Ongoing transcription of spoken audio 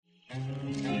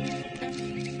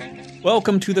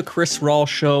Welcome to the Chris Rawl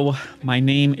Show. My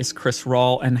name is Chris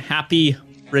Rawl, and happy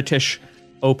British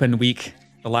Open Week,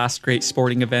 the last great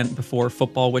sporting event before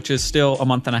football, which is still a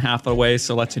month and a half away,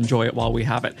 so let's enjoy it while we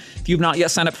have it. If you've not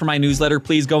yet signed up for my newsletter,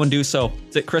 please go and do so.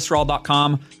 It's at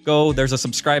chrisrawl.com. Go, there's a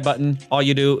subscribe button. All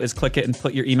you do is click it and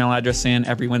put your email address in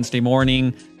every Wednesday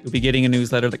morning. You'll be getting a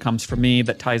newsletter that comes from me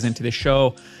that ties into this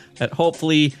show that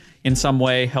hopefully in some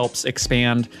way helps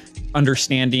expand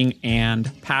understanding and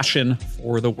passion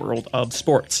for the world of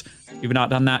sports. If you've not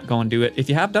done that, go and do it. If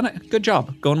you have done it, good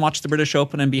job. Go and watch the British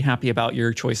Open and be happy about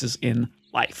your choices in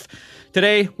life.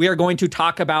 Today, we are going to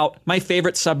talk about my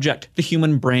favorite subject, the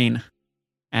human brain.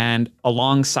 And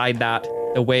alongside that,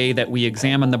 the way that we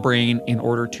examine the brain in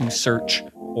order to search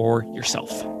for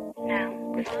yourself.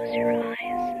 Now, close your eyes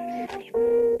and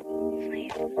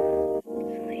sleep.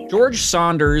 Sleep. George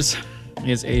Saunders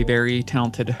is a very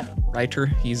talented writer.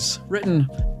 He's written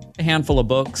a handful of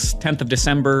books. 10th of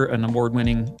December, an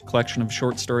award-winning collection of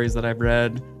short stories that I've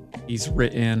read. He's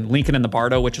written Lincoln and the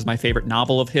Bardo, which is my favorite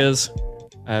novel of his.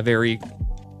 A very,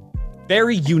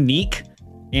 very unique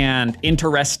and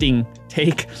interesting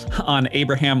take on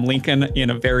Abraham Lincoln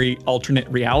in a very alternate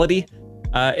reality.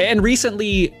 And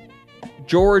recently,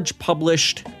 George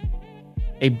published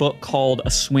a book called A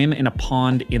Swim in a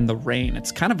Pond in the Rain.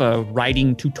 It's kind of a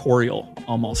writing tutorial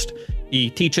almost.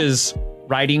 He teaches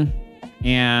writing,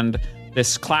 and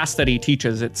this class that he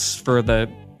teaches, it's for the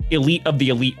elite of the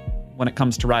elite when it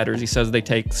comes to writers. He says they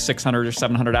take 600 or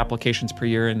 700 applications per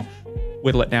year and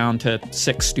whittle it down to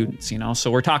 6 students, So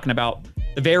we're talking about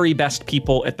the very best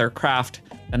people at their craft,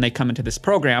 and they come into this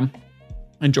program,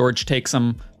 and George takes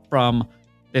them from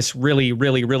this really,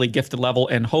 really, really gifted level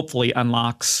and hopefully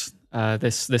unlocks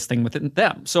this thing within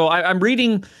them. So I'm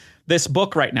reading this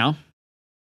book right now,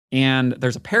 and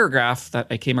there's a paragraph that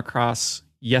I came across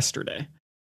yesterday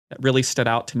that really stood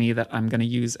out to me that I'm going to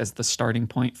use as the starting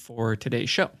point for today's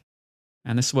show.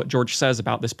 And this is what George says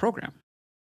about this program.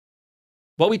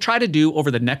 What we try to do over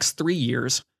the next 3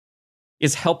 years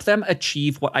is help them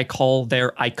achieve what I call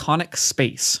their iconic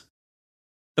space,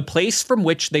 the place from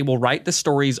which they will write the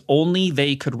stories only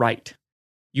they could write,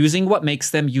 using what makes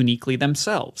them uniquely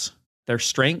themselves. Their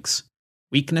strengths,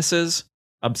 weaknesses,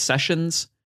 obsessions,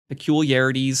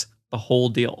 peculiarities, the whole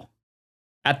deal.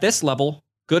 At this level,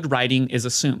 good writing is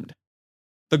assumed.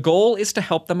 The goal is to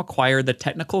help them acquire the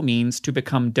technical means to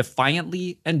become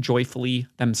defiantly and joyfully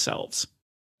themselves.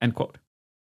 End quote.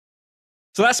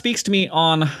 So that speaks to me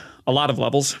on a lot of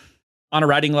levels. On a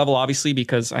writing level, obviously,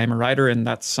 because I am a writer and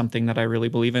that's something that I really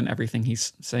believe in, everything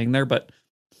he's saying there. But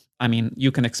I mean,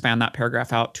 you can expand that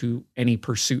paragraph out to any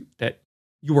pursuit that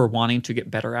you are wanting to get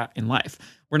better at in life.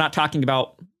 We're not talking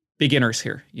about beginners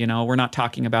here. We're not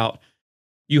talking about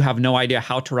you have no idea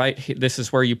how to write. This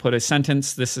is where you put a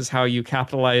sentence. This is how you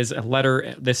capitalize a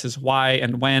letter. This is why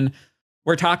and when.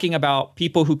 We're talking about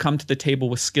people who come to the table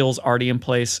with skills already in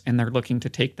place, and they're looking to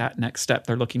take that next step.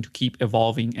 They're looking to keep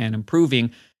evolving and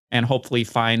improving and hopefully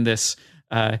find this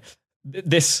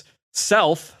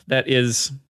self that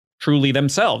is truly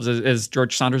themselves, as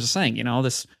George Saunders is saying,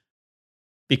 this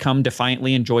become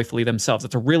defiantly and joyfully themselves.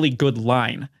 It's a really good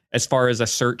line as far as a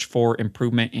search for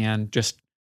improvement and just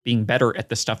being better at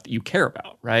the stuff that you care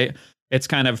about, right? It's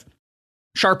kind of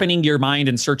sharpening your mind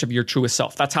in search of your truest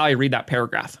self. That's how I read that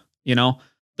paragraph.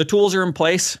 The tools are in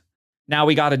place. Now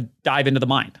we got to dive into the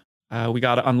mind. We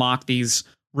got to unlock these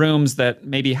rooms that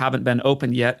maybe haven't been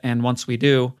opened yet. And once we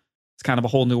do, it's kind of a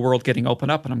whole new world getting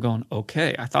opened up. And I'm going,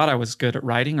 okay, I thought I was good at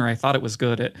writing, or I thought it was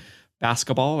good at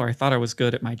basketball, or I thought I was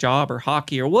good at my job or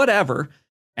hockey or whatever.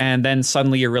 And then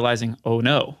suddenly you're realizing, oh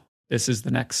no, this is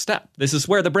the next step. This is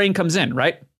where the brain comes in,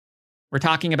 right? We're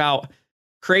talking about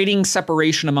creating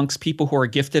separation amongst people who are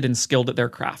gifted and skilled at their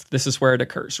craft. This is where it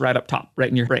occurs, right up top, right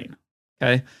in your brain.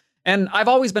 Okay. And I've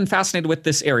always been fascinated with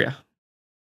this area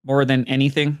more than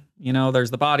anything. There's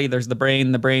the body, there's the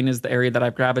brain. The brain is the area that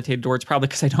I've gravitated towards, probably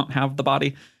because I don't have the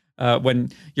body.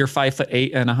 When you're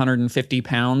 5'8" and 150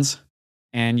 pounds,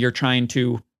 and you're trying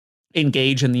to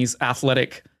engage in these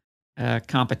athletic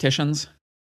competitions,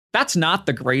 that's not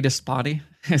the greatest body,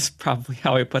 is probably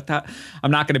how I put that.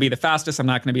 I'm not going to be the fastest. I'm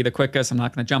not going to be the quickest. I'm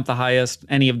not going to jump the highest,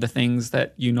 any of the things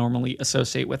that you normally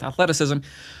associate with athleticism.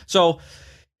 So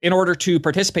in order to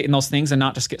participate in those things and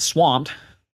not just get swamped,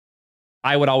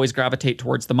 I would always gravitate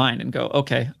towards the mind and go,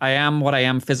 okay, I am what I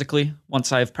am physically.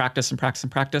 Once I've practiced and practiced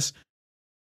and practiced,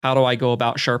 how do I go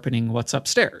about sharpening what's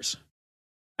upstairs?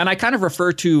 And I kind of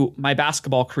refer to my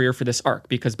basketball career for this arc,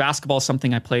 because basketball is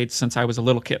something I played since I was a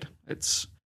little kid. It's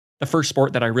the first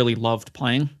sport that I really loved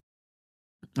playing.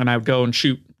 And I would go and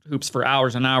shoot hoops for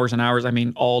hours and hours and hours. I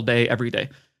mean, all day, every day,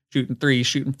 shooting threes,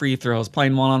 shooting free throws,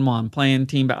 playing one-on-one, playing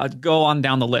team. I'd go on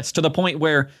down the list to the point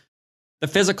where the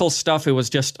physical stuff, it was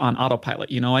just on autopilot.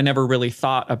 I never really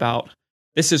thought about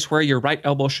this is where your right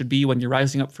elbow should be when you're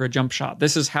rising up for a jump shot.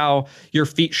 This is how your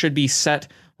feet should be set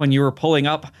when you were pulling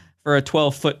up for a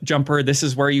 12-foot jumper. This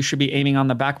is where you should be aiming on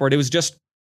the backboard.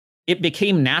 It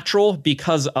became natural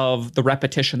because of the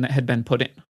repetition that had been put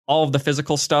in. All of the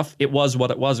physical stuff, it was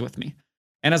what it was with me.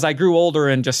 And as I grew older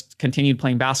and just continued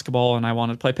playing basketball, and I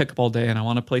wanted to play pickup all day, and I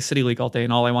want to play City League all day,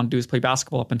 and all I want to do is play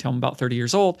basketball up until I'm about 30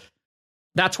 years old,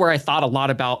 that's where I thought a lot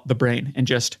about the brain and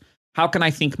just how can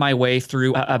I think my way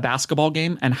through a basketball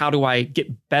game, and how do I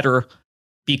get better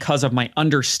because of my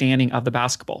understanding of the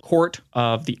basketball court,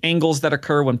 of the angles that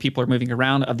occur when people are moving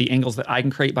around, of the angles that I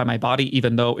can create by my body,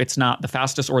 even though it's not the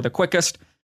fastest or the quickest.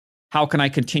 How can I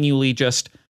continually just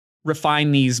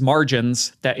refine these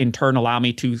margins that in turn allow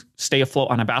me to stay afloat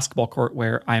on a basketball court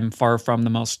where I'm far from the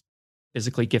most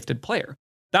physically gifted player?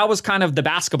 That was kind of the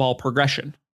basketball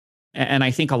progression. And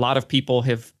I think a lot of people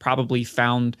have probably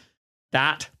found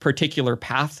that particular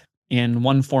path in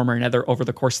one form or another over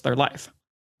the course of their life,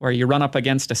 where you run up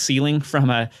against a ceiling from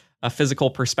a physical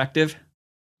perspective,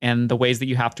 and the ways that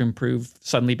you have to improve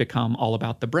suddenly become all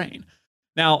about the brain.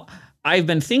 Now, I've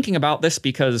been thinking about this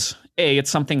because A,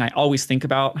 it's something I always think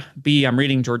about. B, I'm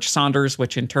reading George Saunders,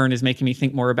 which in turn is making me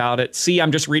think more about it. C,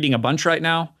 I'm just reading a bunch right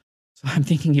now. So I'm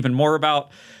thinking even more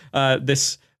about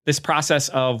this process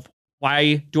of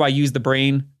why do I use the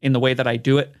brain in the way that I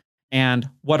do it? And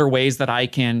what are ways that I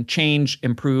can change,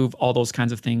 improve, all those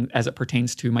kinds of things as it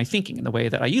pertains to my thinking and the way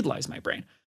that I utilize my brain.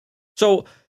 So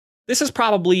this is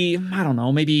probably, I don't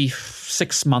know, maybe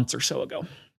 6 months or so ago.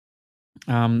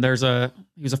 He was a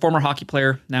former hockey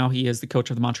player. Now he is the coach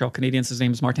of the Montreal Canadiens. His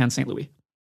name is Martin St. Louis.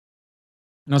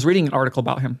 And I was reading an article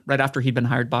about him right after he'd been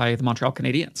hired by the Montreal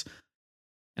Canadiens.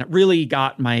 And it really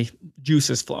got my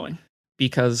juices flowing,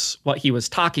 because what he was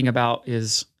talking about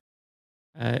is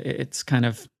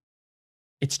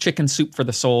it's chicken soup for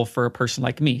the soul for a person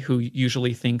like me, who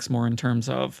usually thinks more in terms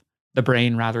of the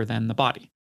brain rather than the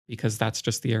body, because that's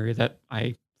just the area that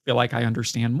I feel like I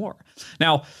understand more.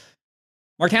 Now,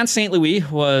 Martin St. Louis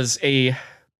was a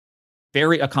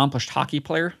very accomplished hockey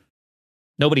player.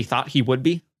 Nobody thought he would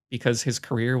be, because his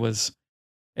career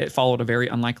it followed a very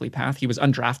unlikely path. He was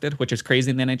undrafted, which is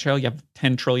crazy in the NHL. You have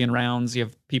 10 trillion rounds. You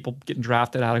have people getting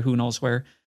drafted out of who knows where.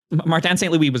 Martin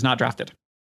St. Louis was not drafted.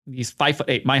 He's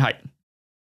 5'8", my height.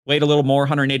 Weighed a little more,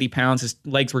 180 pounds. His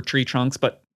legs were tree trunks,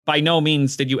 but by no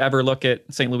means did you ever look at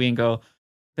St. Louis and go,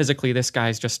 physically, this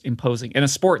guy's just imposing in a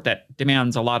sport that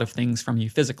demands a lot of things from you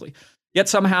physically. Yet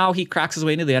somehow he cracks his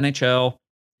way into the NHL.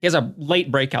 He has a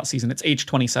late breakout season. It's age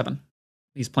 27.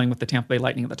 He's playing with the Tampa Bay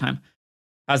Lightning at the time.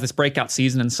 Has this breakout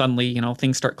season, and suddenly,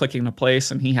 things start clicking into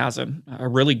place, and he has a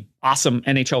really awesome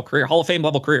NHL career, Hall of Fame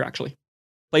level career, actually.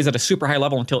 Plays at a super high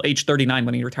level until age 39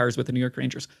 when he retires with the New York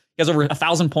Rangers. He has over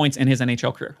 1,000 points in his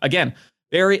NHL career. Again,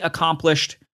 very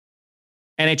accomplished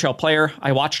NHL player.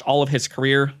 I watched all of his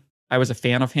career. I was a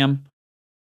fan of him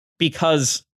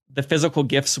because the physical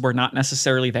gifts were not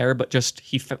necessarily there, but just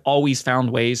he always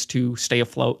found ways to stay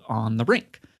afloat on the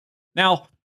rink. Now,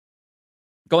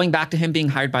 going back to him being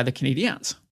hired by the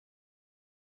Canadiens,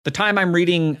 the time I'm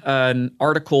reading an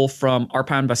article from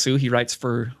Arpan Basu, he writes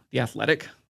for The Athletic,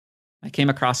 I came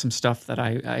across some stuff that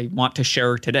I want to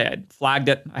share today. I'd flagged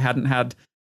it. I hadn't had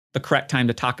the correct time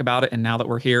to talk about it. And now that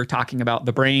we're here talking about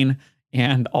the brain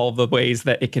and all the ways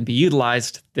that it can be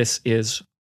utilized, this is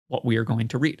what we are going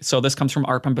to read. So this comes from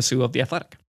Arpan Basu of The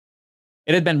Athletic.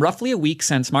 It had been roughly a week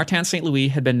since Martin St. Louis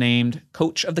had been named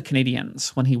coach of the Canadiens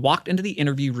when he walked into the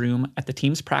interview room at the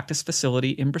team's practice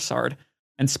facility in Brossard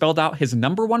and spelled out his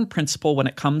number one principle when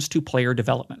it comes to player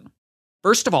development.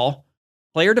 First of all,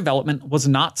 player development was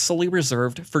not solely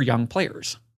reserved for young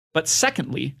players. But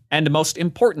secondly, and most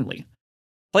importantly,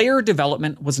 player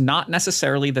development was not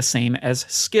necessarily the same as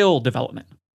skill development.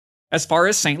 As far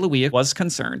as St. Louis was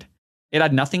concerned, it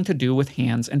had nothing to do with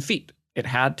hands and feet. It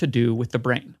had to do with the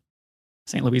brain.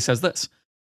 St. Louis says this: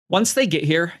 once they get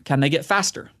here, can they get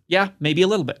faster? Yeah, maybe a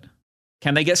little bit.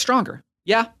 Can they get stronger?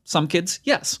 Yeah, some kids,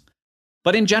 yes.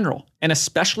 But in general, and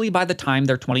especially by the time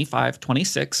they're 25,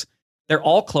 26, they're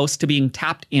all close to being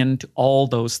tapped into all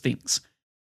those things.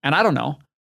 And I don't know,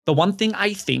 the one thing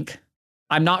I think,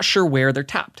 I'm not sure where they're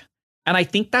tapped. And I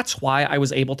think that's why I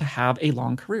was able to have a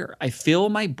long career. I feel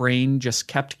my brain just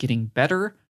kept getting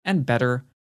better and better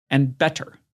and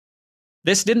better.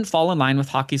 This didn't fall in line with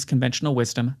hockey's conventional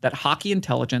wisdom that hockey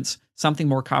intelligence, something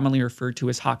more commonly referred to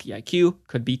as hockey IQ,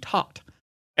 could be taught.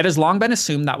 It has long been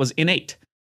assumed that was innate,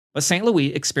 But St.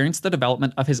 Louis experienced the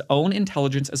development of his own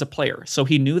intelligence as a player, so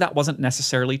he knew that wasn't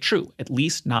necessarily true, at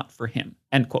least not for him.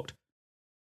 End quote.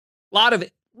 A lot of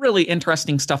really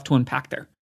interesting stuff to unpack there.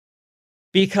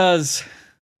 Because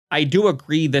I do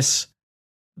agree the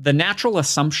natural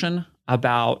assumption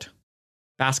about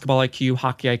basketball IQ,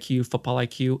 hockey IQ, football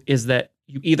IQ is that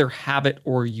you either have it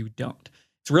or you don't.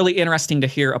 It's really interesting to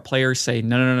hear a player say,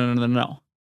 no.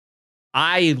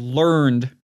 I learned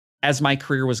as my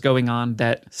career was going on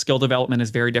that skill development is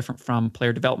very different from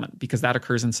player development because that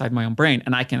occurs inside my own brain.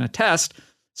 And I can attest,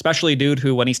 especially a dude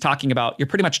who, when he's talking about you're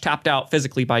pretty much tapped out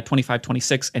physically by 25,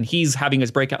 26, and he's having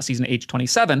his breakout season at age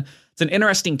 27, it's an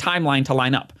interesting timeline to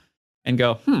line up and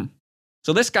go,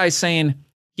 So this guy's saying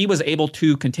he was able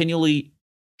to continually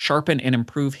sharpen and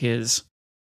improve his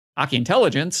hockey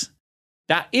intelligence.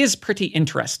 That is pretty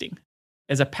interesting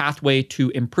as a pathway to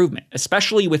improvement,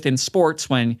 especially within sports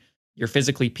when you're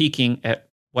physically peaking at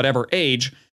whatever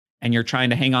age and you're trying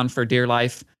to hang on for dear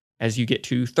life as you get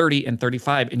to 30 and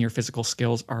 35 and your physical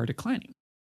skills are declining.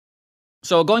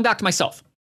 So going back to myself,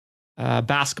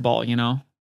 basketball,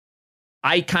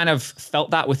 I kind of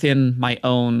felt that within my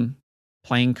own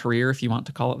playing career, if you want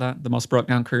to call it that, the most broke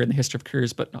down career in the history of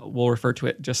careers, but we'll refer to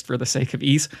it just for the sake of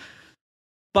ease.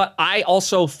 But I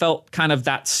also felt kind of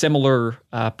that similar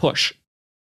push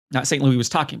that St. Louis was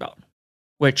talking about,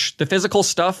 which the physical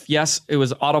stuff, yes, it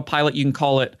was autopilot. You can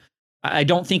call it. I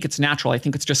don't think it's natural. I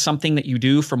think it's just something that you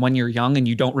do from when you're young and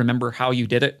you don't remember how you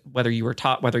did it, whether you were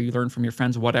taught, whether you learned from your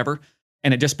friends, whatever.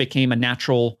 And it just became a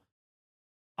natural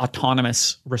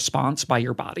autonomous response by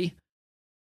your body.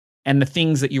 And the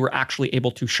things that you were actually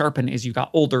able to sharpen as you got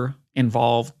older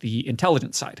involved the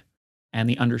intelligence side and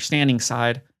the understanding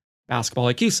side,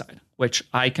 basketball IQ side, which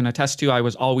I can attest to. I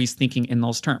was always thinking in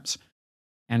those terms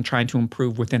and trying to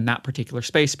improve within that particular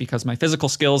space because my physical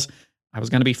skills, I was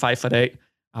going to be 5'8",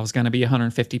 I was going to be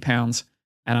 150 pounds,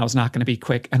 and I was not going to be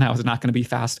quick, and I was not going to be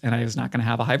fast, and I was not going to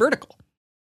have a high vertical.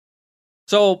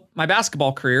 So my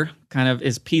basketball career kind of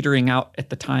is petering out at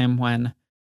the time when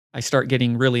I start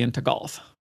getting really into golf.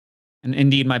 And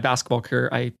indeed, my basketball career,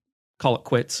 I call it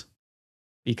quits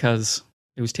because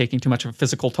it was taking too much of a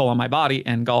physical toll on my body,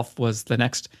 and golf was the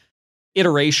next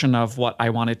iteration of what I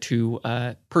wanted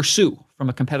to pursue from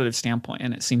a competitive standpoint.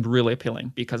 And it seemed really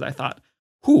appealing because I thought,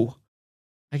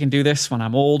 I can do this when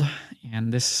I'm old,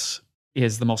 and this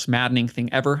is the most maddening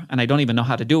thing ever. And I don't even know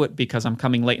how to do it because I'm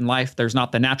coming late in life. There's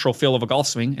not the natural feel of a golf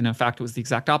swing. And in fact, it was the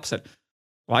exact opposite.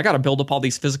 Well, I got to build up all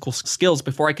these physical skills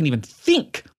before I can even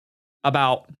think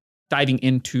about diving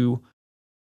into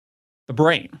the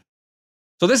brain.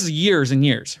 So this is years and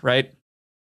years, right?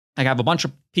 I have a bunch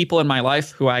of people in my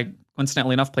life who I,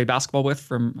 coincidentally enough, played basketball with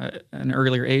from an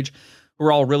earlier age, who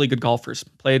were all really good golfers,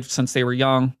 played since they were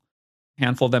young. A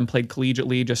handful of them played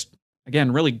collegiately, just,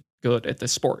 again, really good at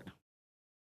this sport.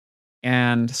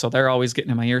 And so they're always getting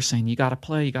in my ear saying, you got to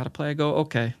play. I go,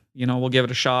 okay, we'll give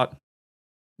it a shot.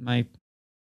 My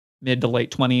mid to late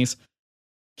 20s.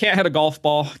 Can't hit a golf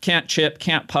ball, can't chip,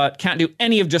 can't putt, can't do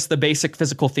any of just the basic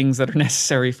physical things that are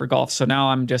necessary for golf. So now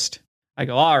I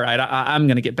go, all right, I'm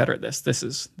going to get better at this.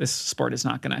 This sport is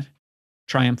not going to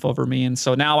triumph over me. And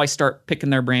so now I start picking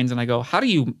their brains and I go,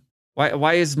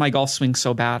 why is my golf swing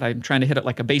so bad? I'm trying to hit it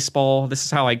like a baseball. This is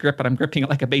how I grip it. I'm gripping it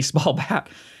like a baseball bat.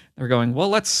 They're going, well,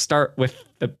 let's start with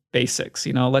the basics.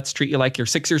 Let's treat you like you're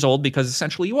 6 years old because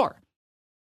essentially you are.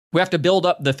 We have to build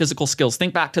up the physical skills.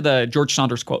 Think back to the George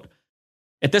Saunders quote.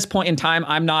 At this point in time,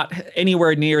 I'm not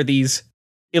anywhere near these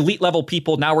elite level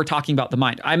people. Now we're talking about the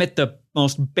mind. I'm at the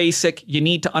most basic. You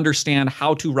need to understand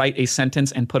how to write a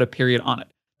sentence and put a period on it.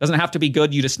 Doesn't have to be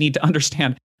good. You just need to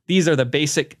understand these are the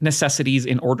basic necessities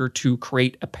in order to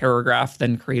create a paragraph,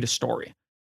 then create a story.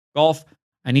 Golf,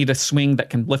 I need a swing that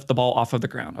can lift the ball off of the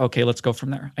ground. Okay, let's go from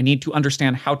there. I need to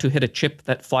understand how to hit a chip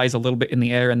that flies a little bit in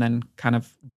the air and then kind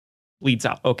of bleeds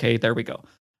out. Okay, there we go.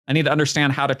 I need to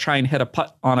understand how to try and hit a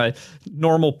putt on a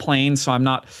normal plane so I'm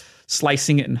not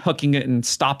slicing it and hooking it and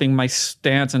stopping my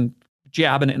stance and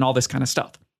jabbing it and all this kind of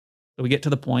stuff. So we get to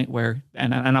the point where,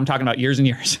 and I'm talking about years and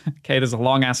years, okay, it is a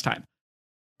long ass time.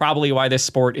 Probably why this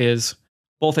sport is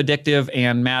both addictive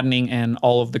and maddening and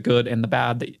all of the good and the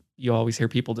bad that you always hear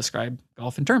people describe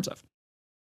golf in terms of.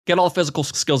 Get all the physical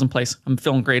skills in place. I'm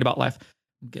feeling great about life.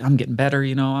 I'm getting better,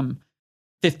 I'm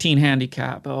 15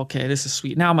 handicap. Okay, this is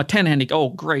sweet. Now I'm a 10 handicap. Oh,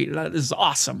 great. This is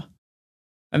awesome.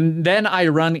 And then I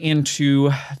run into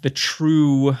the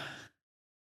true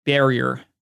barrier,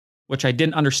 which I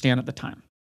didn't understand at the time,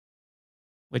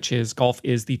 which is golf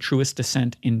is the truest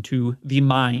descent into the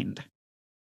mind,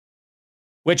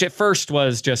 which at first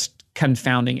was just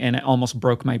confounding and it almost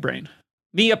broke my brain.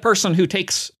 Me, a person who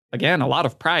takes, again, a lot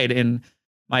of pride in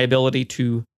my ability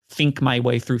to think my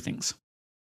way through things.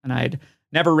 And I'd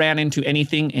never ran into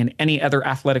anything in any other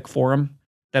athletic forum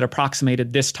that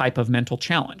approximated this type of mental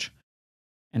challenge.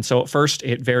 And so at first,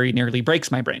 it very nearly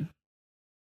breaks my brain.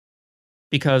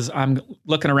 Because I'm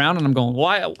looking around and I'm going,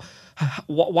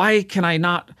 why can I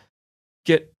not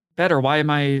get better? Why am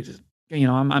I,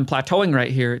 I'm plateauing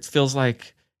right here. It feels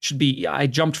like I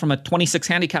jumped from a 26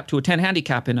 handicap to a 10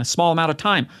 handicap in a small amount of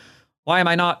time. Why am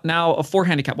I not now a 4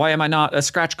 handicap? Why am I not a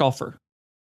scratch golfer?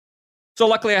 So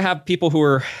luckily I have people who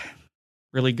are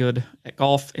really good at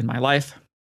golf in my life,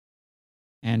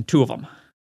 and 2 of them,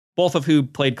 both of who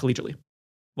played collegiately.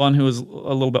 One who was a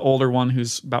little bit older, one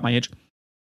who's about my age.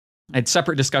 I had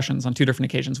separate discussions on 2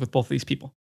 different occasions with both of these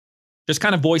people. Just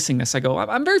kind of voicing this. I go,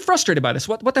 I'm very frustrated by this.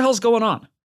 What the hell's going on?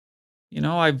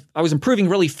 I was improving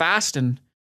really fast, and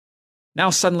now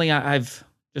suddenly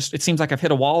it seems like I've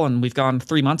hit a wall, and we've gone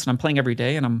 3 months and I'm playing every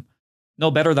day and I'm no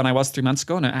better than I was 3 months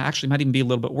ago. And it actually might even be a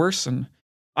little bit worse. And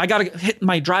I got to hit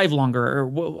my drive longer,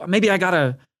 or maybe I got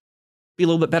to be a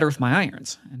little bit better with my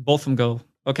irons. And both of them go,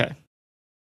 okay,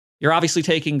 you're obviously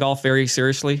taking golf very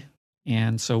seriously.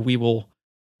 And so we will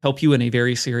help you in a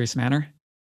very serious manner.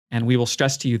 And we will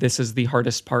stress to you, this is the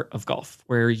hardest part of golf,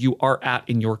 where you are at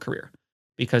in your career,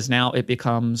 because now it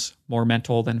becomes more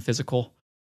mental than physical.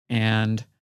 And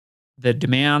the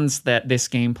demands that this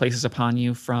game places upon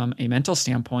you from a mental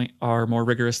standpoint are more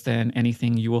rigorous than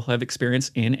anything you will have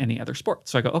experienced in any other sport.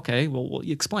 So I go, okay, well,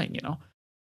 you explain,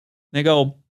 They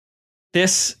go,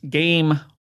 this game,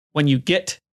 when you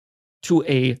get to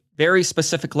a very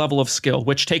specific level of skill,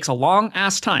 which takes a long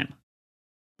ass time,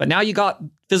 but now you got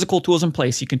physical tools in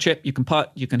place. You can chip, you can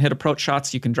putt, you can hit approach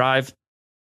shots, you can drive.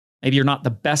 Maybe you're not the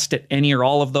best at any or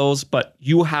all of those, but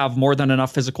you have more than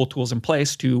enough physical tools in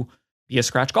place to be a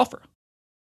scratch golfer.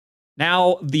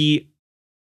 Now the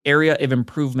area of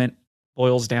improvement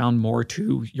boils down more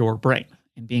to your brain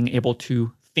and being able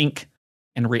to think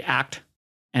and react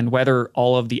and weather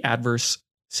all of the adverse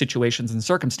situations and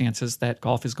circumstances that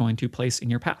golf is going to place in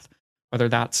your path. Whether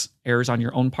that's errors on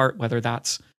your own part, whether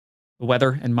that's the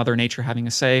weather and Mother Nature having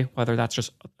a say, whether that's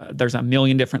just, there's a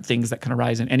million different things that can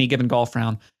arise in any given golf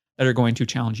round that are going to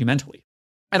challenge you mentally.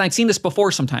 And I'd seen this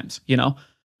before sometimes,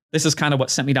 This is kind of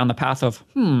what sent me down the path of,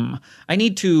 I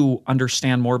need to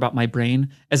understand more about my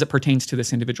brain as it pertains to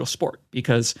this individual sport.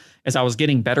 Because as I was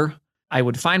getting better, I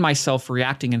would find myself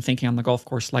reacting and thinking on the golf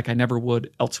course like I never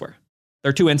would elsewhere. There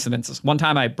are 2 incidences. One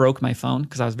time I broke my phone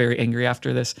because I was very angry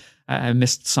after this. I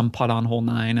missed some putt on hole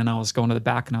 9 and I was going to the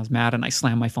back and I was mad and I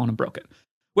slammed my phone and broke it,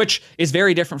 which is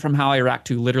very different from how I react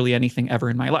to literally anything ever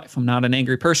in my life. I'm not an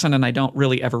angry person and I don't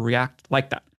really ever react like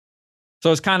that.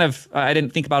 So it's kind of, I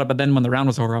didn't think about it, but then when the round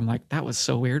was over, I'm like, that was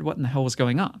so weird. What in the hell was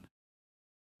going on?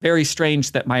 Very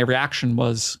strange that my reaction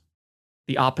was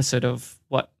the opposite of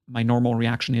what my normal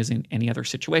reaction is in any other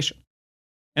situation.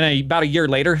 And about a year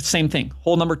later, same thing.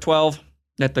 Hole number 12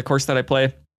 at the course that I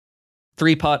play,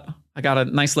 3-putt. I got a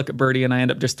nice look at birdie and I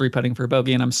end up just 3-putting for a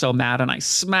bogey and I'm so mad and I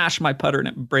smash my putter and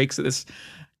it breaks this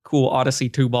cool Odyssey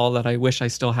 2 ball that I wish I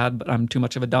still had, but I'm too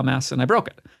much of a dumbass and I broke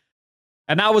it.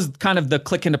 And that was kind of the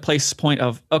click into place point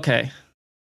of, okay,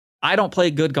 I don't play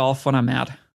good golf when I'm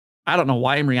mad. I don't know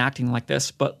why I'm reacting like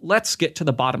this, but let's get to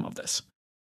the bottom of this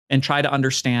and try to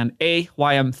understand A,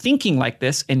 why I'm thinking like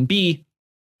this, and B,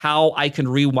 how I can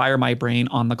rewire my brain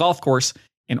on the golf course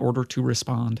in order to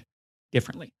respond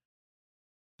differently.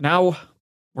 Now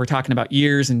we're talking about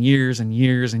years and years and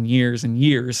years and years and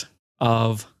years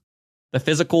of the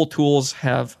physical tools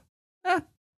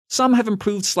some have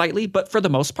improved slightly, but for the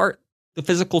most part, the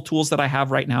physical tools that I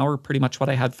have right now are pretty much what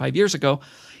I had 5 years ago.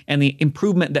 And the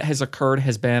improvement that has occurred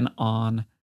has been on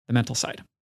the mental side.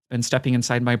 Been stepping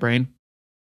inside my brain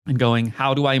and going,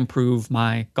 how do I improve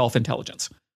my golf intelligence?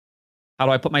 How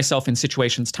do I put myself in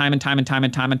situations time and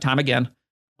time again,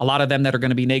 a lot of them that are going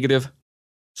to be negative,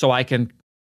 so I can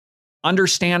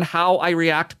understand how I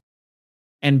react,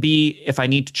 and B, if I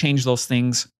need to change those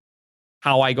things,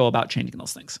 how I go about changing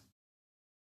those things.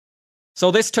 So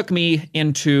this took me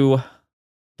into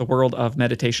the world of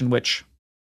meditation, which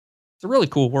is a really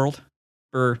cool world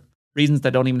for reasons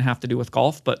that don't even have to do with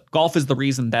golf. But golf is the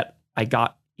reason that I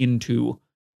got into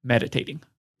meditating,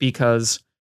 because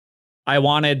I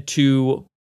wanted to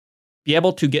be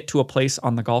able to get to a place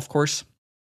on the golf course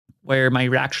where my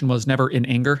reaction was never in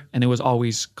anger and it was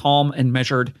always calm and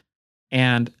measured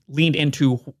and leaned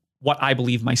into what I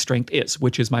believe my strength is,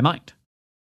 which is my mind.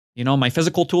 My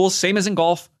physical tools, same as in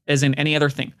golf, as in any other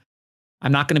thing.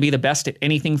 I'm not going to be the best at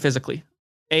anything physically.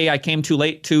 A, I came too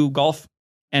late to golf,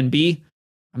 and B,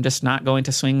 I'm just not going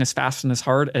to swing as fast and as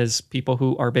hard as people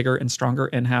who are bigger and stronger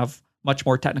and have much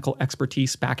more technical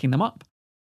expertise backing them up.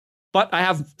 But I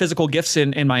have physical gifts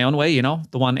in my own way. The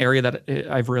one area that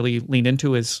I've really leaned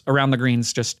into is around the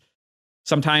greens. Just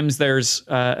sometimes there's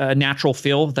a natural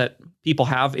feel that people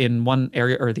have in one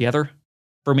area or the other.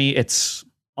 For me, it's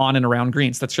on and around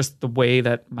greens. That's just the way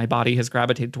that my body has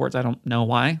gravitated towards. I don't know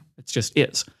why. It just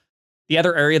is. The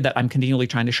other area that I'm continually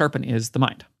trying to sharpen is the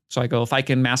mind. So I go, if I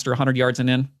can master 100 yards and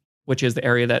in, which is the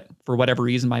area that for whatever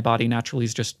reason my body naturally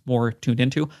is just more tuned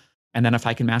into. And then if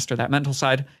I can master that mental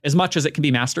side as much as it can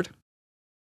be mastered,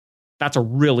 that's a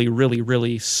really, really,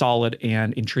 really solid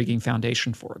and intriguing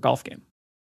foundation for a golf game.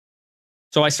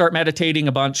 So I start meditating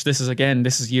a bunch. This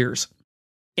is years.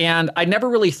 And I never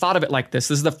really thought of it like this.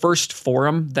 This is the first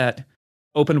forum that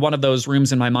opened one of those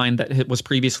rooms in my mind that was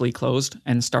previously closed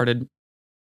and started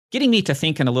getting me to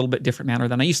think in a little bit different manner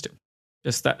than I used to.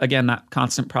 Just that, again, that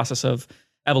constant process of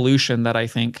evolution that I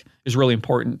think is really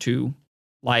important to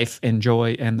life and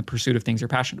joy and the pursuit of things you're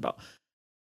passionate about.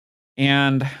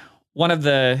 And one of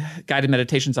the guided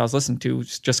meditations I was listening to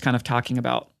was just kind of talking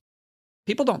about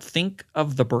people don't think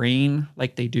of the brain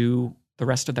like they do the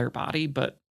rest of their body,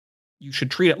 but you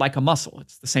should treat it like a muscle.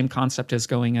 It's the same concept as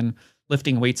going and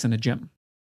lifting weights in a gym.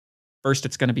 First,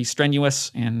 it's going to be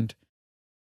strenuous and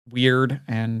weird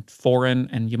and foreign,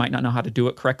 and you might not know how to do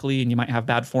it correctly, and you might have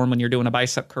bad form when you're doing a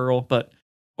bicep curl, but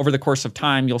over the course of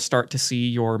time, you'll start to see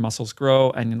your muscles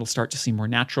grow and it'll start to seem more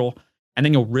natural. And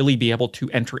then you'll really be able to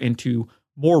enter into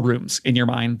more rooms in your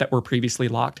mind that were previously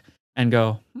locked and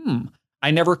go,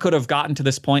 I never could have gotten to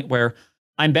this point where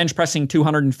I'm bench pressing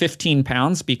 215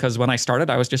 pounds because when I started,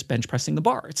 I was just bench pressing the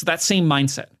bar. It's that same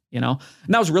mindset, And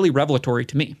that was really revelatory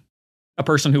to me. A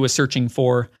person who was searching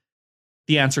for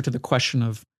the answer to the question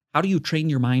of how do you train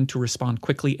your mind to respond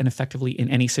quickly and effectively in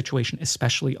any situation,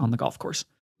 especially on the golf course.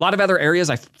 A lot of other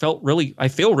areas I feel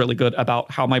really good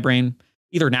about how my brain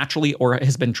either naturally or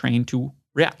has been trained to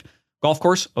react. Golf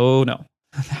course, oh no.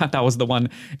 That was the one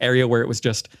area where it was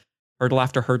just hurdle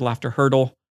after hurdle after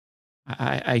hurdle.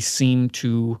 I seem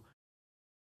to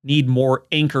need more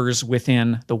anchors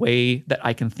within the way that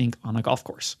I can think on a golf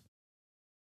course.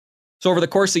 So over the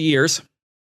course of years,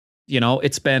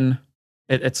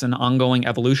 it's an ongoing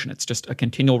evolution. It's just a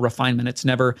continual refinement. It's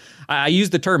never, I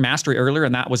used the term mastery earlier,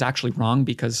 and that was actually wrong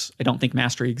because I don't think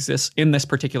mastery exists in this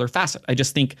particular facet. I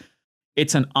just think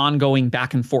it's an ongoing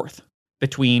back and forth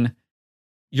between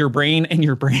your brain and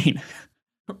your brain.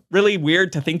 Really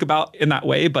weird to think about in that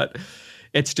way, but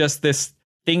it's just this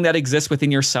thing that exists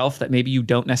within yourself that maybe you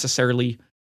don't necessarily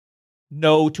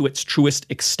know to its truest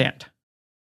extent.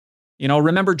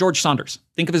 Remember George Saunders.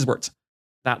 Think of his words.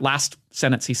 That last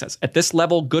sentence he says, at this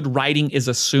level, good writing is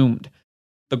assumed.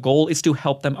 The goal is to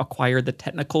help them acquire the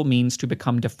technical means to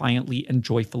become defiantly and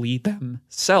joyfully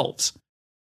themselves.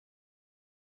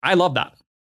 I love that.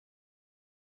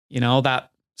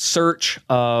 That search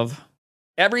of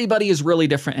everybody is really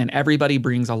different and everybody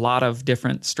brings a lot of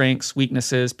different strengths,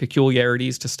 weaknesses,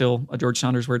 peculiarities, to still a George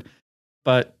Saunders word.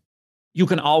 But you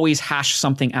can always hash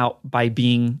something out by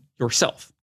being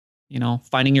yourself.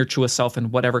 Finding your truest self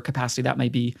in whatever capacity that may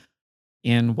be,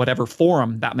 in whatever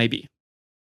forum that may be.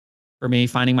 For me,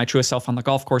 finding my truest self on the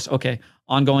golf course, okay,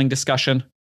 ongoing discussion.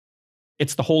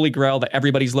 It's the holy grail that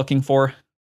everybody's looking for,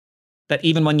 that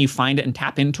even when you find it and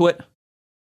tap into it,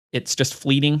 it's just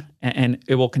fleeting and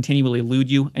it will continually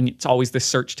elude you. And it's always this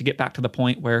search to get back to the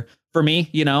point where, for me,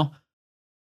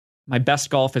 my best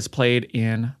golf is played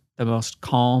in the most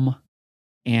calm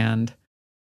and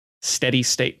steady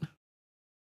state.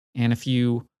 And if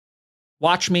you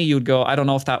watch me, you'd go, I don't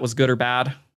know if that was good or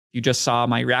bad. You just saw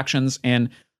my reactions. And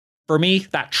for me,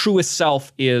 that truest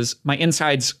self is my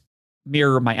insides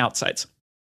mirror my outsides.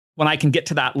 When I can get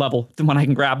to that level, then when I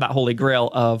can grab that holy grail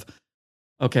of,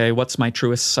 okay, what's my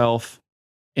truest self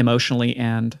emotionally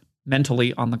and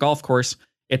mentally on the golf course?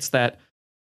 It's that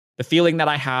the feeling that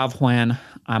I have when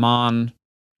I'm on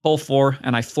hole 4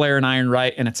 and I flare an iron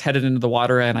right and it's headed into the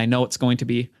water and I know it's going to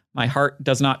be. My heart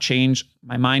does not change.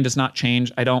 My mind does not change.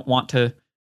 I don't want to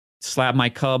slap my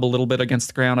cub a little bit against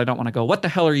the ground. I don't want to go, what the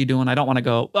hell are you doing? I don't want to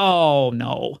go, oh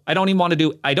no. I don't want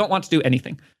to do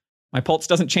anything. My pulse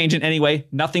doesn't change in any way.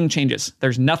 Nothing changes.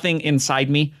 There's nothing inside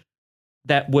me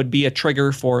that would be a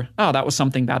trigger for, oh, that was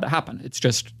something bad that happened. It's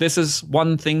just, this is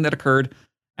one thing that occurred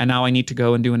and now I need to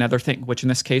go and do another thing, which in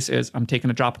this case is I'm taking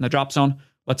a drop in the drop zone.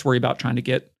 Let's worry about trying to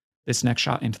get this next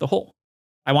shot into the hole.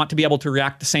 I want to be able to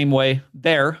react the same way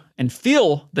there and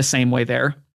feel the same way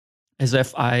there as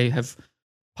if I have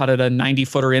putted a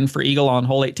 90-footer in for eagle on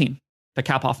hole 18 to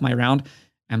cap off my round.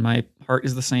 And my heart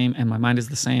is the same and my mind is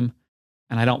the same.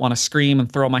 And I don't want to scream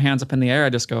and throw my hands up in the air. I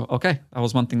just go, okay, that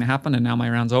was one thing that happened and now my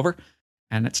round's over.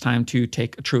 And it's time to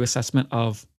take a true assessment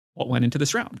of what went into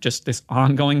this round. Just this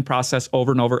ongoing process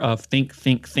over and over of think,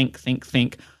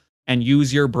 and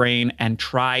use your brain and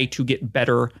try to get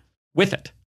better with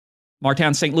it.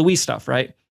 Martin St. Louis stuff,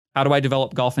 right? How do I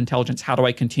develop golf intelligence? How do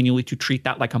I continually to treat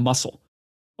that like a muscle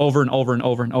over and over and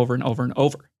over and over and over and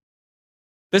over?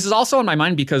 This is also on my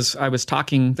mind because I was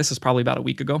talking, this is probably about a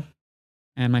week ago,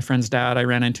 and my friend's dad, I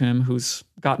ran into him, who's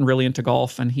gotten really into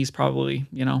golf, and he's probably,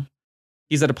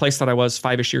 he's at a place that I was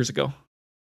 5-ish years ago.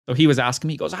 So he was asking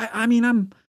me, he goes,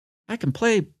 I can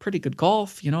play pretty good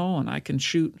golf, and I can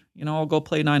shoot, I'll go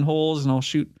play 9 holes and I'll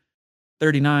shoot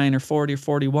 39 or 40 or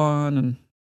 41. And,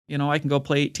 I can go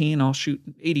play 18, I'll shoot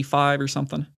 85 or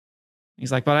something.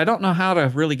 He's like, but I don't know how to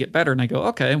really get better. And I go,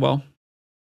 okay, well,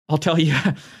 I'll tell you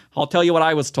what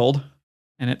I was told.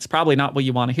 And it's probably not what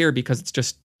you want to hear because it's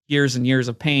just years and years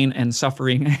of pain and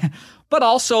suffering, but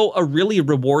also a really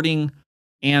rewarding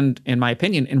and, in my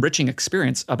opinion, enriching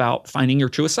experience about finding your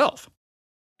truest self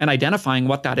and identifying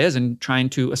what that is and trying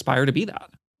to aspire to be that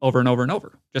over and over and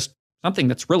over. Just something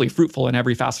that's really fruitful in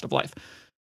every facet of life.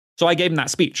 So I gave him that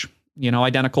speech,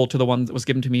 identical to the one that was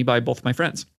given to me by both my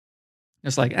friends.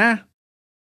 It's like,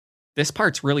 this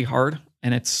part's really hard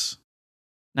and it's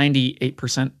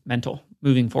 98% mental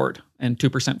moving forward and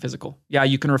 2% physical. Yeah,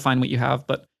 you can refine what you have,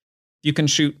 but you can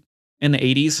shoot in the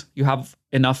 80s. You have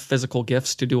enough physical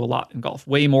gifts to do a lot in golf,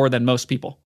 way more than most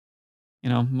people.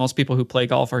 Most people who play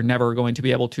golf are never going to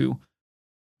be able to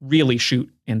really shoot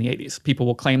in the 80s. People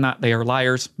will claim that. They are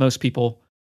liars. Most people,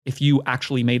 if you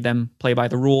actually made them play by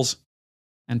the rules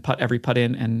and put every putt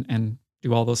in and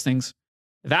do all those things,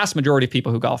 the vast majority of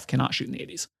people who golf cannot shoot in the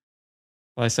 80s.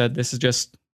 But I said, this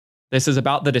is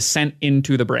about the descent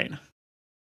into the brain.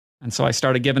 And so I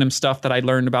started giving him stuff that I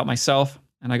learned about myself.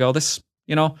 And I go,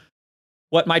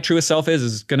 what my truest self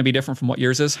is going to be different from what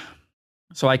yours is.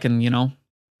 So I can,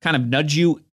 kind of nudge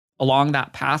you along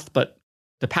that path, but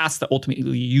the paths that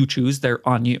ultimately you choose, they're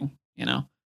on you,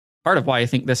 Part of why I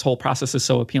think this whole process is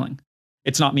so appealing.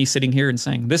 It's not me sitting here and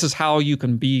saying, this is how you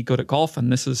can be good at golf,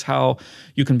 and this is how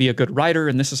you can be a good writer,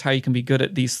 and this is how you can be good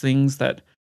at these things that,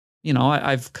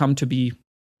 I've come to be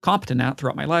competent at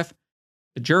throughout my life.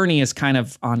 The journey is kind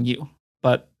of on you.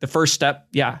 But the first step,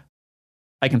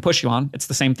 I can push you on. It's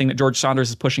the same thing that George Saunders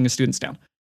is pushing his students down,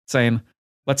 saying,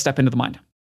 let's step into the mind.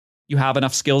 You have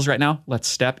enough skills right now. Let's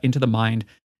step into the mind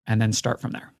and then start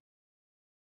from there.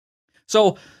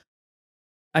 So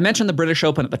I mentioned the British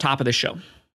Open at the top of this show.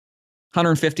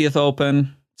 150th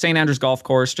Open, St. Andrews Golf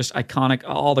Course, just iconic,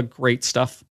 all the great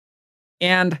stuff.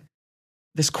 And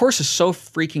this course is so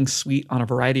freaking sweet on a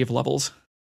variety of levels.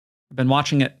 I've been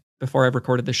watching it before I've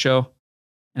recorded this show,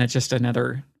 and it's just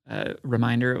another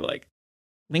reminder of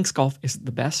links golf is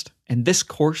the best. And this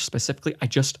course specifically,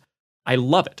 I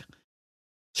love it.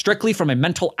 Strictly from a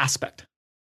mental aspect,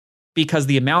 because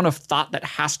the amount of thought that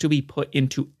has to be put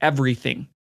into everything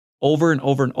over and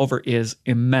over and over is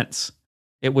immense.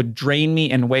 It would drain me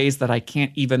in ways that I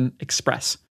can't even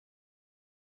express.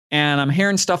 And I'm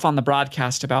hearing stuff on the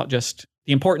broadcast about just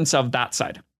the importance of that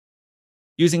side.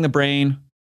 Using the brain,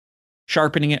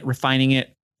 sharpening it, refining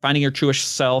it, finding your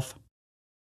truest self.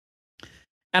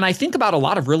 And I think about a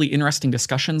lot of really interesting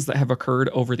discussions that have occurred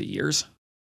over the years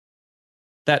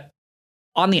that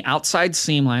on the outside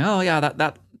seem like, oh yeah,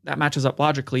 that matches up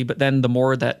logically. But then the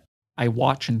more that I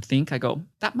watch and think, I go,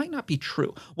 that might not be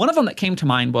true. One of them that came to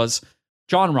mind was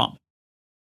Jon Rahm,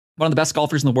 one of the best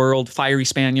golfers in the world, fiery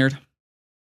Spaniard.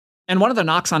 And one of the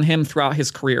knocks on him throughout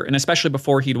his career, and especially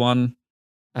before he'd won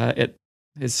at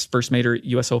his first major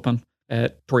US Open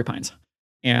at Torrey Pines.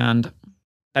 And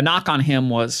the knock on him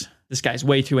was, this guy's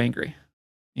way too angry.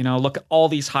 Look at all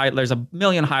these there's a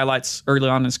million highlights early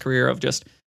on in his career of just,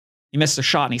 he missed a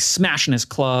shot and he's smashing his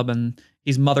club and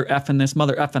he's mother effing this,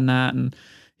 mother effing that. And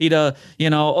he'd,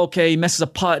 he misses a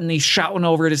putt and he's shouting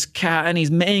over at his cat and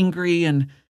he's angry. And,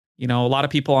 a lot of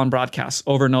people on broadcasts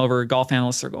over and over, golf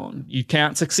analysts are going, you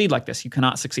can't succeed like this. You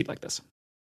cannot succeed like this.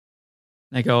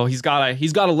 And they go, he's got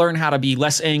to learn how to be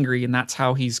less angry. And that's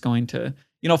how he's going to,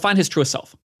 find his truest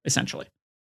self, essentially.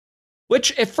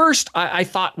 Which at first I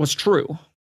thought was true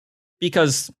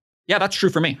because, yeah, that's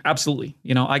true for me. Absolutely.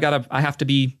 I have to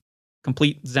be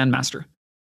complete Zen master.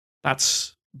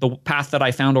 That's the path that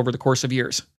I found over the course of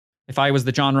years. If I was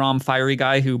the Jon Rahm fiery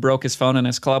guy who broke his phone in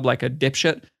his club like a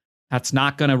dipshit, that's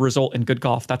not going to result in good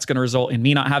golf. That's going to result in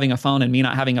me not having a phone and me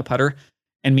not having a putter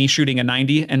and me shooting a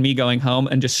 90 and me going home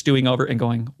and just stewing over and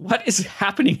going, what is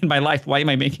happening in my life? Why am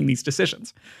I making these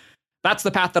decisions? That's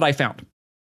the path that I found.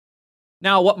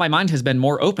 Now, what my mind has been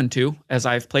more open to as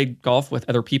I've played golf with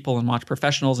other people and watched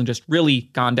professionals and just really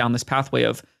gone down this pathway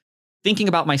of thinking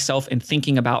about myself and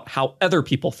thinking about how other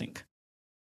people think.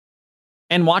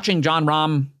 And watching Jon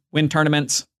Rahm win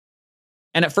tournaments.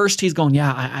 And at first he's going,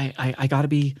 yeah, I gotta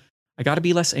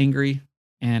be less angry.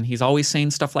 And he's always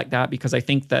saying stuff like that because I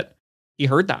think that he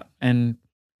heard that. And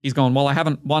he's going, well, I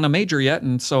haven't won a major yet.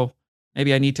 And so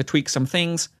maybe I need to tweak some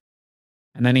things.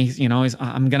 And then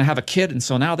I'm going to have a kid. And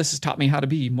so now this has taught me how to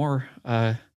be more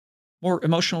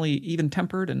emotionally even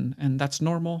tempered. And that's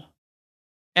normal.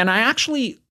 And I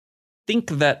actually think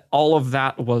that all of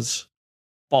that was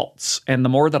false. And the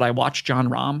more that I watch Jon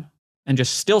Rahm and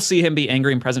just still see him be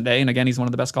angry in present day, and again, he's one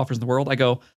of the best golfers in the world, I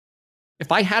go,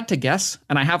 if I had to guess,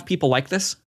 and I have people like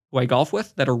this who I golf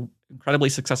with that are incredibly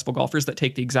successful golfers that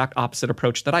take the exact opposite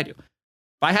approach that I do.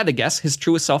 If I had to guess his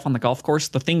truest self on the golf course,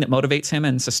 the thing that motivates him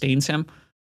and sustains him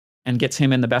and gets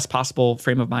him in the best possible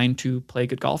frame of mind to play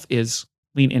good golf is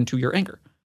lean into your anger.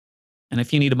 And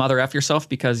if you need to mother F yourself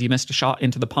because you missed a shot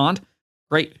into the pond,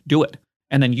 great, do it.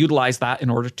 And then utilize that in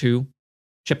order to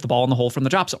chip the ball in the hole from the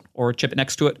drop zone or chip it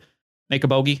next to it, make a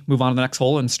bogey, move on to the next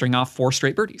hole and string off 4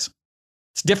 straight birdies.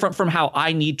 It's different from how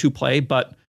I need to play,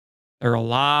 but there are a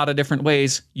lot of different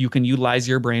ways you can utilize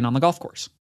your brain on the golf course.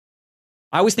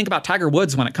 I always think about Tiger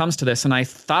Woods when it comes to this, and I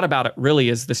thought about it really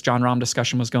as this Jon Rahm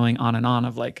discussion was going on and on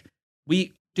of like,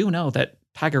 we do know that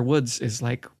Tiger Woods is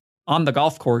like on the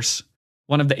golf course,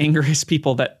 one of the angriest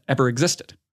people that ever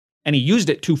existed. And he used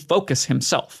it to focus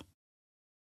himself.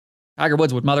 Tiger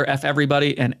Woods would mother F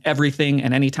everybody and everything.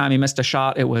 And anytime he missed a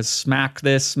shot, it was smack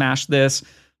this, smash this,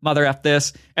 mother F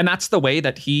this. And that's the way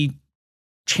that he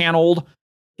channeled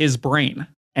his brain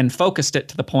and focused it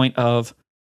to the point of,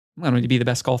 I'm going to be the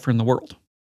best golfer in the world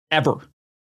ever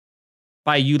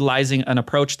by utilizing an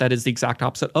approach that is the exact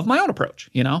opposite of my own approach.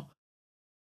 You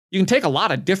can take a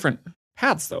lot of different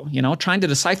paths though. Trying to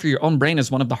decipher your own brain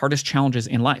is one of the hardest challenges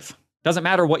in life. Doesn't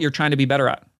matter what you're trying to be better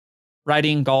at.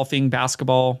 Writing, golfing,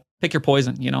 basketball, pick your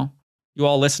poison. You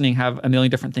all listening have a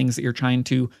million different things that you're trying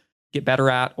to get better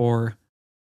at or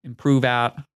improve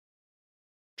at,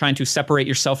 trying to separate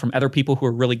yourself from other people who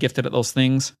are really gifted at those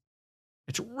things.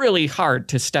 It's really hard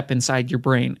to step inside your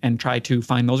brain and try to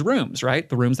find those rooms, right?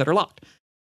 The rooms that are locked.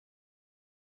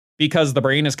 Because the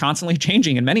brain is constantly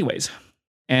changing in many ways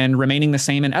and remaining the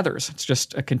same in others. It's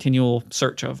just a continual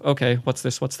search of, okay, what's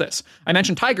this? What's this? I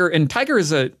mentioned Tiger, and Tiger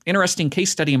is an interesting case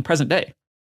study in present day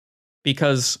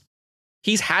because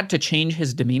he's had to change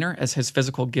his demeanor as his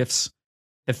physical gifts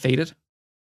have faded.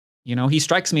 He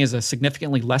strikes me as a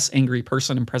significantly less angry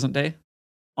person in present day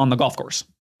on the golf course.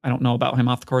 I don't know about him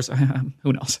off the course.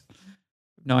 Who knows?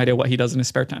 No idea what he does in his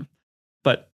spare time.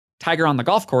 But Tiger on the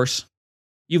golf course,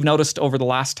 you've noticed over the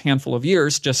last handful of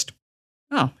years,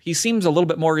 he seems a little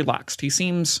bit more relaxed. He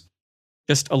seems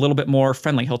just a little bit more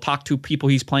friendly. He'll talk to people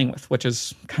he's playing with, which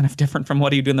is kind of different from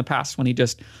what he'd do in the past when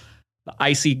the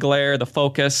icy glare, the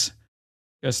focus,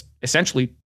 just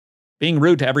essentially being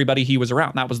rude to everybody he was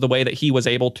around. That was the way that he was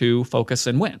able to focus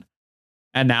and win.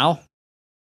 And now,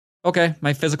 okay,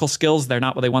 my physical skills, they're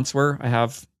not what they once were. I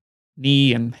have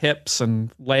knee and hips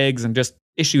and legs and just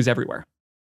issues everywhere.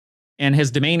 And his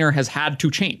demeanor has had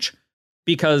to change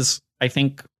because I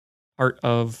think part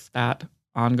of that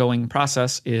ongoing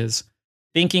process is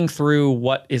thinking through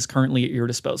what is currently at your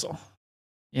disposal.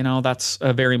 That's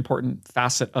a very important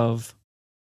facet of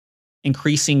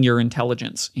increasing your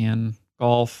intelligence in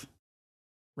golf,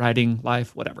 riding,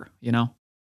 life, whatever,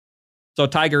 So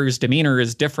Tiger's demeanor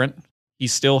is different. He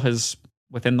still has,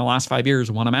 within the last 5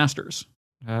 years, won a Masters,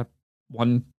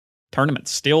 won tournaments,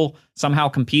 still somehow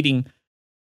competing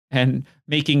and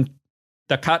making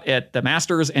the cut at the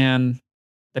Masters and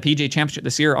the PGA Championship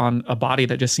this year on a body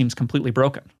that just seems completely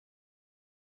broken.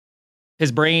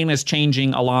 His brain is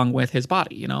changing along with his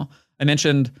body, I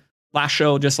mentioned last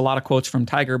show just a lot of quotes from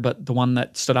Tiger, but the one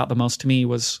that stood out the most to me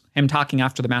was him talking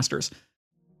after the Masters.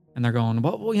 And they're going,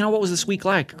 well, what was this week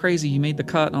like? Crazy, you made the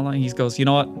cut. And all that. He goes, you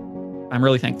know what? I'm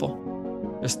really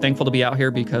thankful. Just thankful to be out here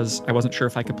because I wasn't sure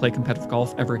if I could play competitive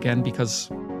golf ever again because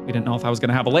we didn't know if I was going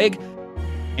to have a leg.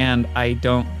 And I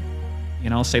don't,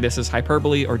 say this is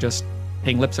hyperbole or just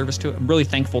paying lip service to it. I'm really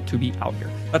thankful to be out here.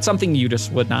 That's something you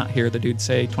just would not hear the dude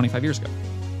say 25 years ago.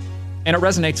 And it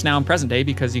resonates now in present day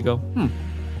because you go,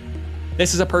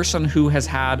 this is a person who has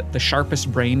had the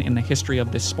sharpest brain in the history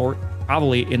of this sport,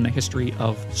 probably in the history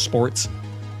of sports,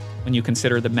 when you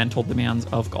consider the mental demands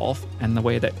of golf and the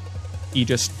way that he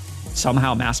just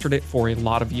somehow mastered it for a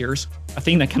lot of years, a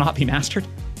thing that cannot be mastered.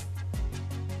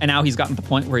 And now he's gotten to the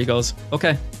point where he goes,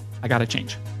 okay, I got to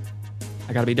change.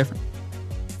 I got to be different.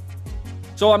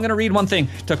 So I'm going to read one thing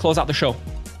to close out the show.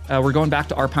 We're going back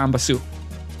to Arpon Basu,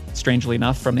 strangely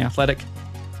enough, from The Athletic,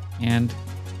 and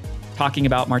talking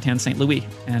about Martin St. Louis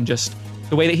and just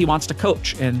the way that he wants to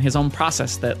coach and his own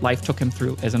process that life took him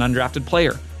through as an undrafted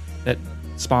player that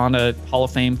spawned a Hall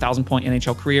of Fame 1,000-point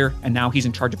NHL career, and now he's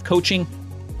in charge of coaching.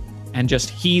 And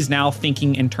he's now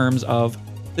thinking in terms of,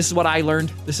 this is what I learned,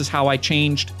 this is how I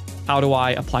changed, how do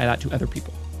I apply that to other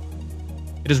people?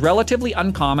 It is relatively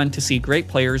uncommon to see great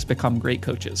players become great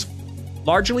coaches,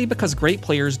 largely because great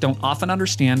players don't often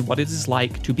understand what it is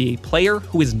like to be a player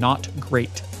who is not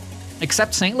great.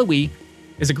 Except St. Louis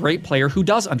is a great player who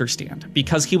does understand,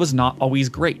 because he was not always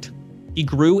great. He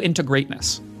grew into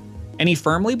greatness, and he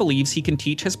firmly believes he can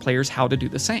teach his players how to do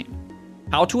the same,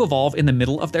 how to evolve in the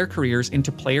middle of their careers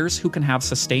into players who can have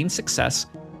sustained success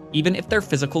even if their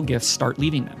physical gifts start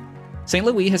leaving them. St.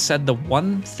 Louis has said the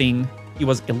one thing he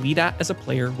was elite at as a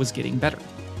player was getting better.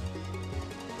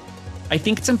 I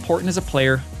think it's important as a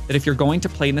player that if you're going to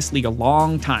play in this league a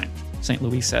long time, St.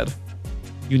 Louis said,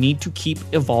 you need to keep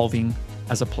evolving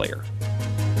as a player.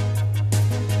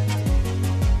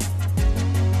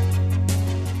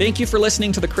 Thank you for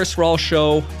listening to The Chris Rawls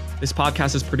Show. This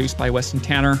podcast is produced by Weston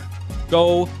Tanner.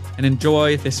 Go and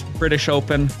enjoy this British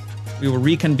Open. We will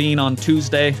reconvene on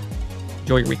Tuesday.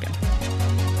 Enjoy your weekend.